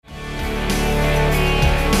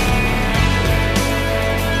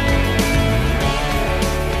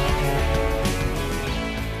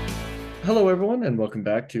everyone, and welcome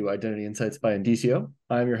back to Identity Insights by Indicio.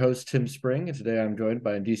 I'm your host, Tim Spring, and today I'm joined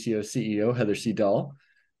by Indicio CEO Heather C. Dahl,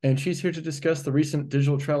 and she's here to discuss the recent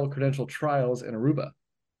digital travel credential trials in Aruba.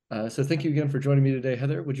 So thank you again for joining me today,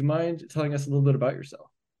 Heather. Would you mind telling us a little bit about yourself?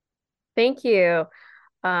 Thank you.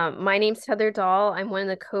 My name's Heather Dahl. I'm one of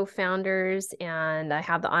the co-founders, and I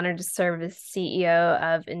have the honor to serve as CEO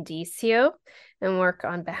of Indicio and work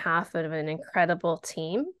on behalf of an incredible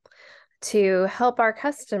team to help our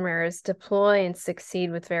customers deploy and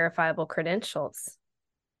succeed with verifiable credentials.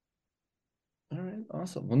 All right,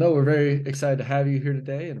 awesome. Well, no, we're very excited to have you here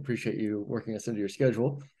today and appreciate you working us into your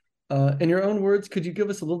schedule. In your own words, could you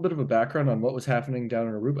give us a little bit of a background on what was happening down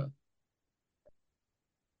in Aruba?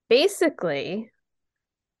 Basically,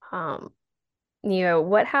 um,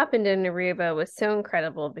 what happened in Aruba was so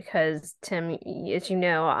incredible because, Tim, as you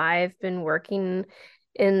know, I've been working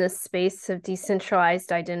in the space of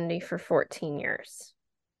decentralized identity for 14 years.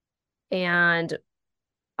 And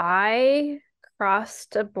I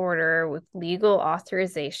crossed a border with legal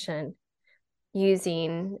authorization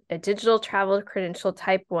using a digital travel credential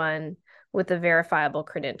type 1 with a verifiable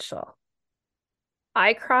credential.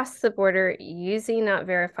 I crossed the border using that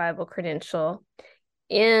verifiable credential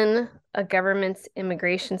in a government's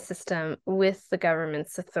immigration system with the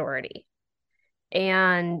government's authority.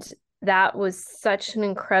 And that was such an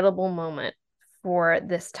incredible moment for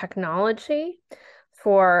this technology,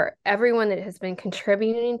 for everyone that has been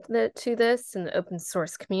contributing to this in the open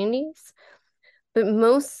source communities. But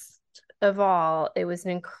most of all, it was an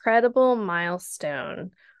incredible milestone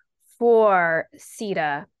for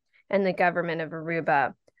CETA and the government of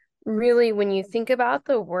Aruba. Really, when you think about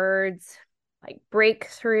the words like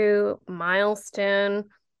breakthrough, milestone,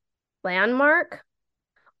 landmark,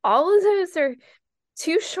 all of those are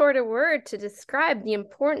too short a word to describe the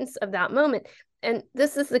importance of that moment. And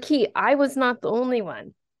this is the key. I was not the only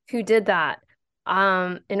one who did that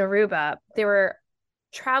in Aruba. There were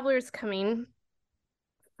travelers coming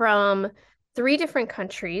from 3 different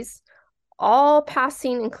countries, all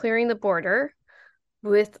passing and clearing the border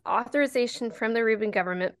with authorization from the Aruban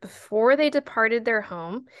government before they departed their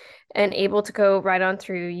home and able to go right on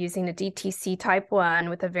through using a DTC type 1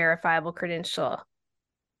 with a verifiable credential.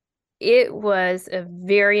 It was a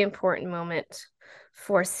very important moment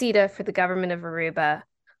for CETA, for the government of Aruba,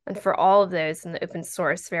 and for all of those in the open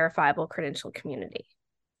source verifiable credential community.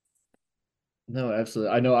 No,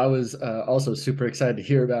 absolutely. I know I was also super excited to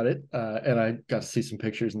hear about it, and I got to see some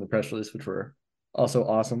pictures in the press release, which were also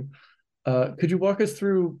awesome. Could you walk us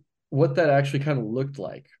through what that actually kind of looked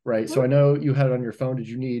like, right? So I know you had it on your phone. Did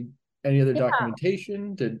you need any other Yeah.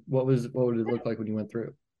 documentation? What would it look like when you went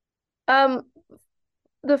through? Um,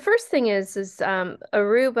 the first thing is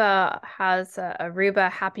Aruba has a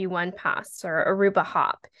Aruba Happy One Pass or Aruba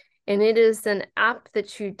Hop. And it is an app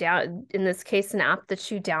that you in this case, an app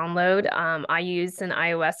that you download. I use an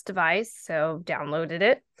iOS device, so downloaded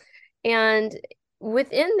it. And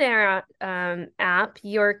within their app,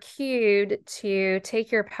 you're cued to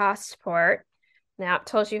take your passport. The app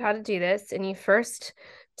tells you how to do this, and you first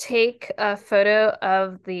take a photo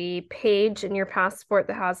of the page in your passport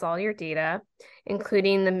that has all your data,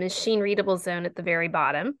 including the machine readable zone at the very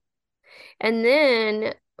bottom. And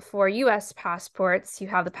then for US passports, you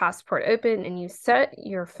have the passport open and you set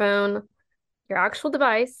your phone, your actual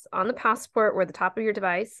device on the passport where the top of your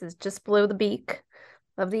device is just below the beak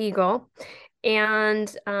of the eagle. And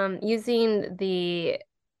using the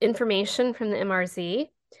information from the MRZ,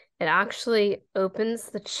 it actually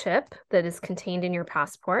opens the chip that is contained in your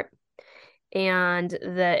passport. And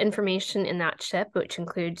the information in that chip, which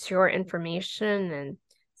includes your information and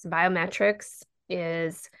some biometrics,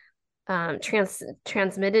 is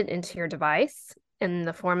transmitted into your device in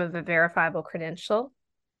the form of a verifiable credential.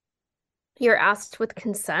 You're asked with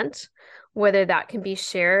consent whether that can be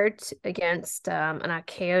shared against an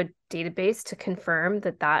ICAO database to confirm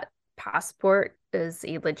that that passport is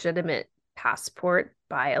a legitimate passport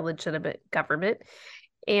by a legitimate government.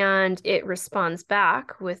 And it responds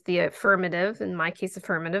back with the affirmative, in my case,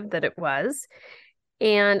 affirmative, that it was.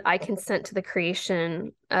 And I consent to the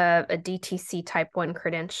creation of a DTC type 1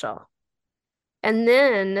 credential. And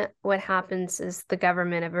then what happens is the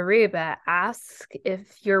government of Aruba asks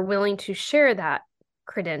if you're willing to share that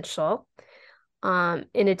credential,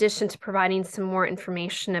 in addition to providing some more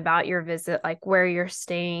information about your visit, like where you're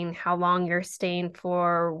staying, how long you're staying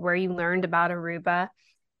for, where you learned about Aruba.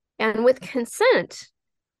 And with consent,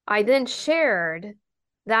 I then shared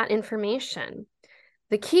that information.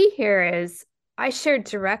 The key here is I shared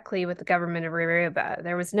directly with the government of Aruba.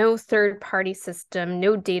 There was no third-party system,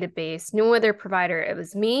 no database, no other provider. It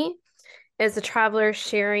was me as a traveler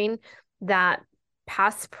sharing that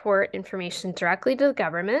passport information directly to the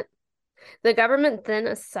government. The government then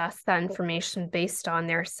assessed that information based on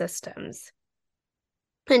their systems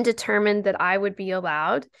and determined that I would be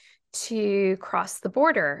allowed to cross the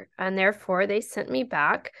border. And therefore, they sent me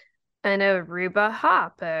back an Aruba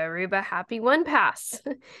hop, a Aruba Happy One Pass.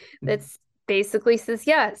 That's basically says,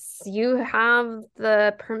 yes, you have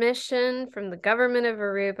the permission from the government of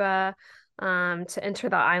Aruba to enter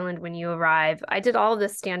the island when you arrive. I did all of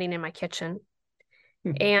this standing in my kitchen.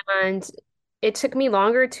 And it took me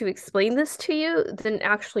longer to explain this to you than it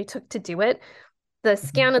actually took to do it. The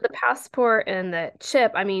scan of the passport and the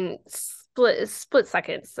chip, I mean, split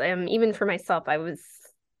seconds. Even for myself, I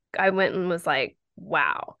went and was like,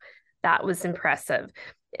 wow, that was impressive.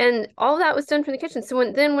 And all that was done from the kitchen. So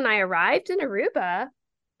when I arrived in Aruba,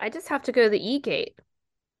 I just have to go to the e-gate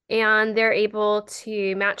and they're able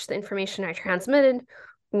to match the information I transmitted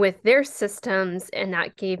with their systems. And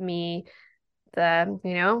that gave me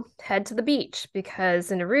head to the beach, because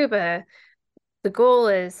in Aruba, the goal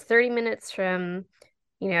is 30 minutes from,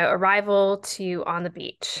 arrival to on the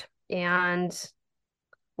beach. And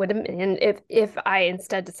if I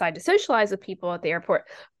instead decide to socialize with people at the airport,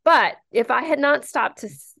 but if I had not stopped to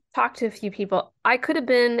talk to a few people, I could have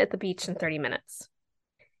been at the beach in 30 minutes.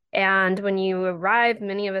 And when you arrive,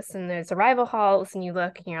 many of us in those arrival halls, and you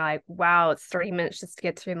look and you're like, wow, it's 30 minutes just to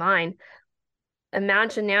get through line.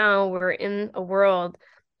 Imagine now we're in a world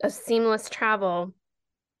of seamless travel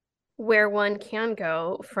where one can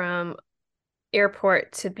go from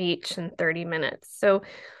airport to beach in 30 minutes. So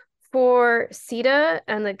for CETA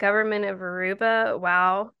and the government of Aruba,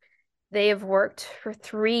 wow, they have worked for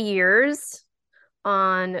 3 years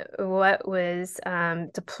on what was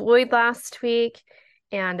deployed last week,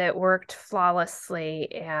 and it worked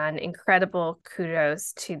flawlessly, and incredible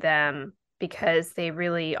kudos to them, because they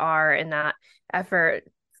really are in that effort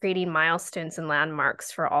creating milestones and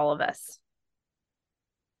landmarks for all of us.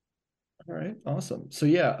 All right, awesome. So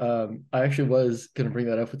yeah, I actually was going to bring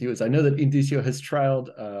that up with you. Is I know that Indicio has trialed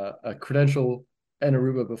a credential in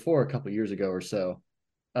Aruba before a couple of years ago or so.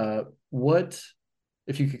 What,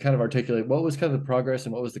 if you could kind of articulate, what was kind of the progress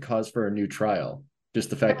and what was the cause for a new trial? Just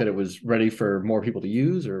the fact that it was ready for more people to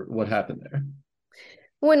use, or what happened there?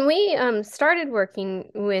 When we started working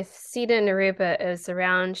with CETA and Aruba, it was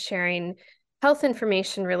around sharing health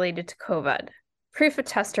information related to COVID, proof of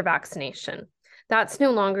test or vaccination. That's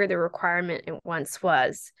no longer the requirement it once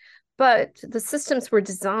was. But the systems were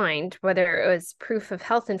designed, whether it was proof of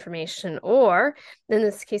health information or, in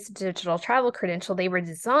this case, a digital travel credential, they were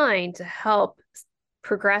designed to help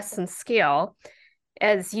progress and scale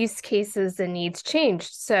as use cases and needs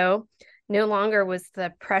changed. So no longer was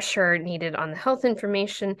the pressure needed on the health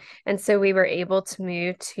information. And so we were able to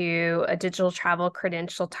move to a digital travel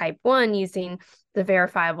credential type 1 using the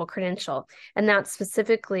verifiable credential. And that's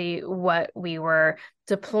specifically what we were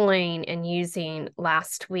deploying and using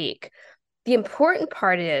last week. The important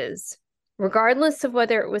part is, regardless of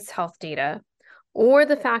whether it was health data or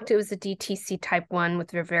the fact it was a DTC type 1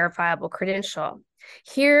 with a verifiable credential,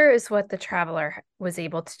 here is what the traveler was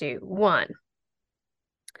able to do. One,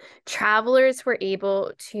 travelers were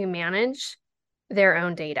able to manage their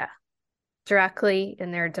own data directly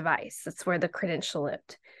in their device. That's where the credential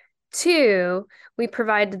lived. Two, we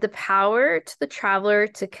provided the power to the traveler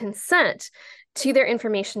to consent to their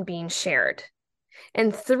information being shared.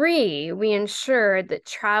 And three, we ensured that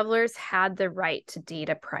travelers had the right to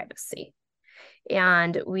data privacy.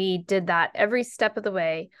 And we did that every step of the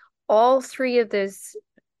way. All three of those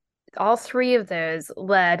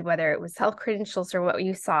led, whether it was health credentials or what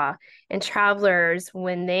you saw, and travelers,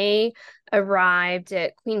 when they arrived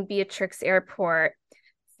at Queen Beatrix Airport,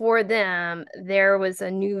 for them, there was a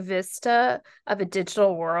new vista of a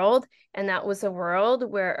digital world. And that was a world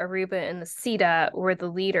where Aruba and the CETA were the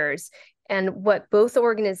leaders. And what both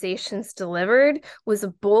organizations delivered was a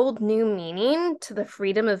bold new meaning to the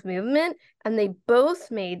freedom of movement. And they both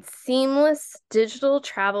made seamless digital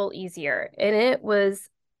travel easier. And it was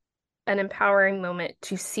an empowering moment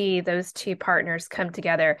to see those two partners come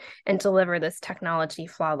together and deliver this technology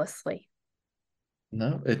flawlessly.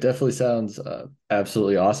 No, it definitely sounds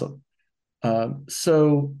absolutely awesome.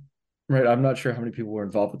 So, right, I'm not sure how many people were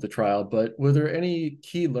involved with the trial, but were there any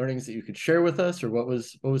key learnings that you could share with us, or what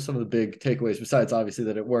was some of the big takeaways besides obviously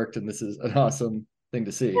that it worked and this is an awesome thing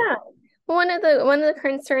to see? Yeah. One of the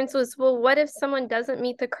concerns was, well, what if someone doesn't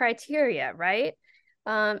meet the criteria, right?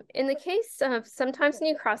 In the case of sometimes when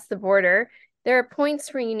you cross the border, there are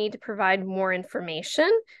points where you need to provide more information.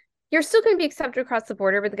 You're still going to be accepted across the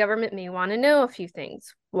border, but the government may want to know a few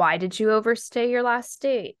things. Why did you overstay your last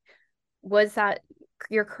date? Was that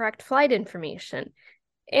your correct flight information?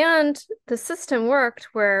 And the system worked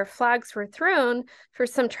where flags were thrown for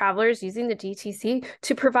some travelers using the DTC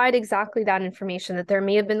to provide exactly that information, that there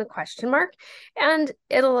may have been the question mark. And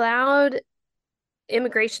it allowed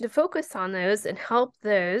immigration to focus on those and help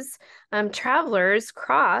those travelers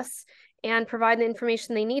cross and provide the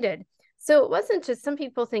information they needed. So it wasn't just, some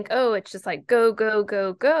people think, oh, it's just like go, go,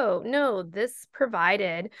 go, go. No, this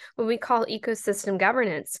provided what we call ecosystem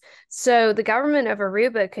governance. So the government of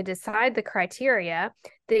Aruba could decide the criteria,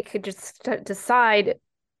 they could just decide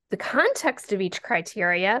the context of each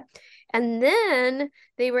criteria, and then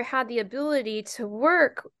had the ability to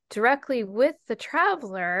work directly with the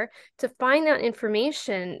traveler to find that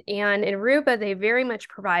information. And in Aruba, they very much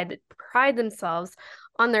pride themselves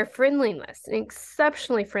on their friendliness, an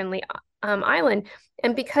exceptionally friendly island.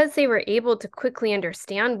 And because they were able to quickly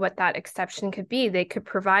understand what that exception could be, they could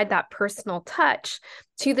provide that personal touch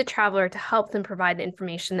to the traveler to help them provide the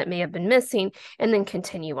information that may have been missing and then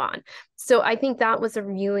continue on. So I think that was a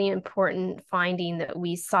really important finding that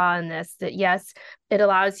we saw in this, that yes, it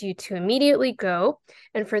allows you to immediately go.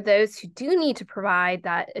 And for those who do need to provide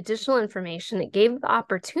that additional information, it gave the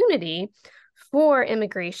opportunity for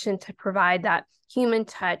immigration to provide that human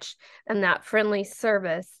touch and that friendly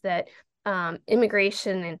service that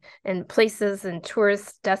immigration and places and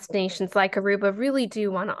tourist destinations like Aruba really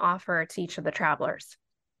do want to offer to each of the travelers.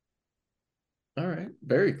 All right,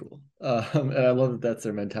 very cool. And I love that that's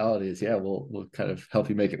their mentality is, yeah, we'll kind of help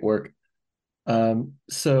you make it work.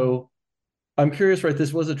 So I'm curious, right?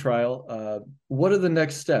 This was a trial. What are the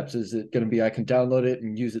next steps? Is it going to be I can download it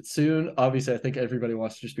and use it soon? Obviously, I think everybody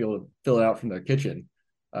wants to just be able to fill it out from their kitchen.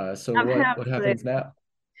 So what happens Absolutely. now?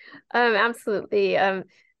 Absolutely.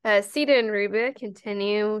 CETA and Aruba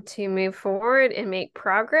continue to move forward and make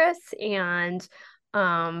progress. And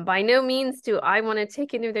by no means do I want to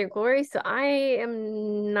take any of their glory. So I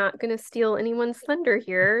am not going to steal anyone's thunder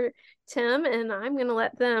here, Tim, and I'm going to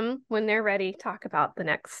let them, when they're ready, talk about the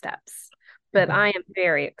next steps. But I am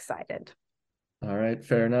very excited. All right,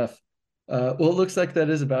 fair enough. Well, it looks like that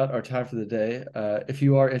is about our time for the day. If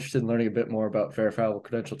you are interested in learning a bit more about verifiable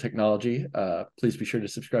credential technology, please be sure to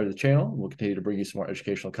subscribe to the channel. We'll continue to bring you some more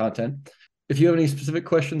educational content. If you have any specific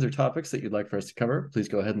questions or topics that you'd like for us to cover, please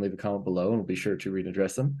go ahead and leave a comment below, and we'll be sure to read and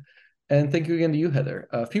address them. And thank you again to you, Heather.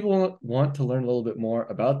 If people want to learn a little bit more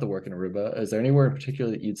about the work in Aruba, is there anywhere in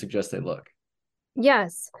particular that you'd suggest they look?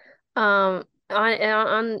 Yes. On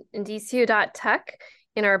indcio.tech,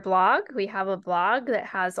 in our blog, we have a blog that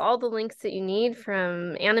has all the links that you need,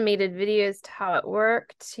 from animated videos to how it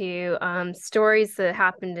worked to stories that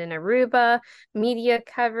happened in Aruba, media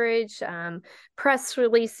coverage, press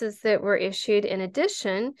releases that were issued. In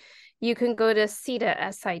addition, you can go to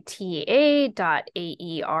CETA, SITA.AERO,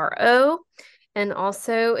 and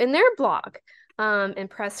also in their blog and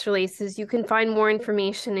press releases, you can find more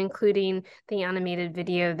information, including the animated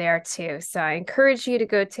video there too. So I encourage you to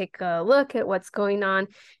go take a look at what's going on.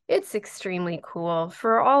 It's extremely cool.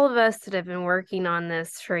 For all of us that have been working on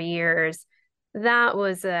this for years, that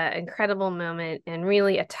was an incredible moment and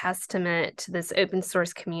really a testament to this open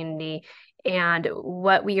source community and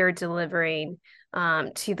what we are delivering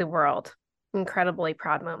to the world. Incredibly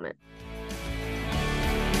proud moment.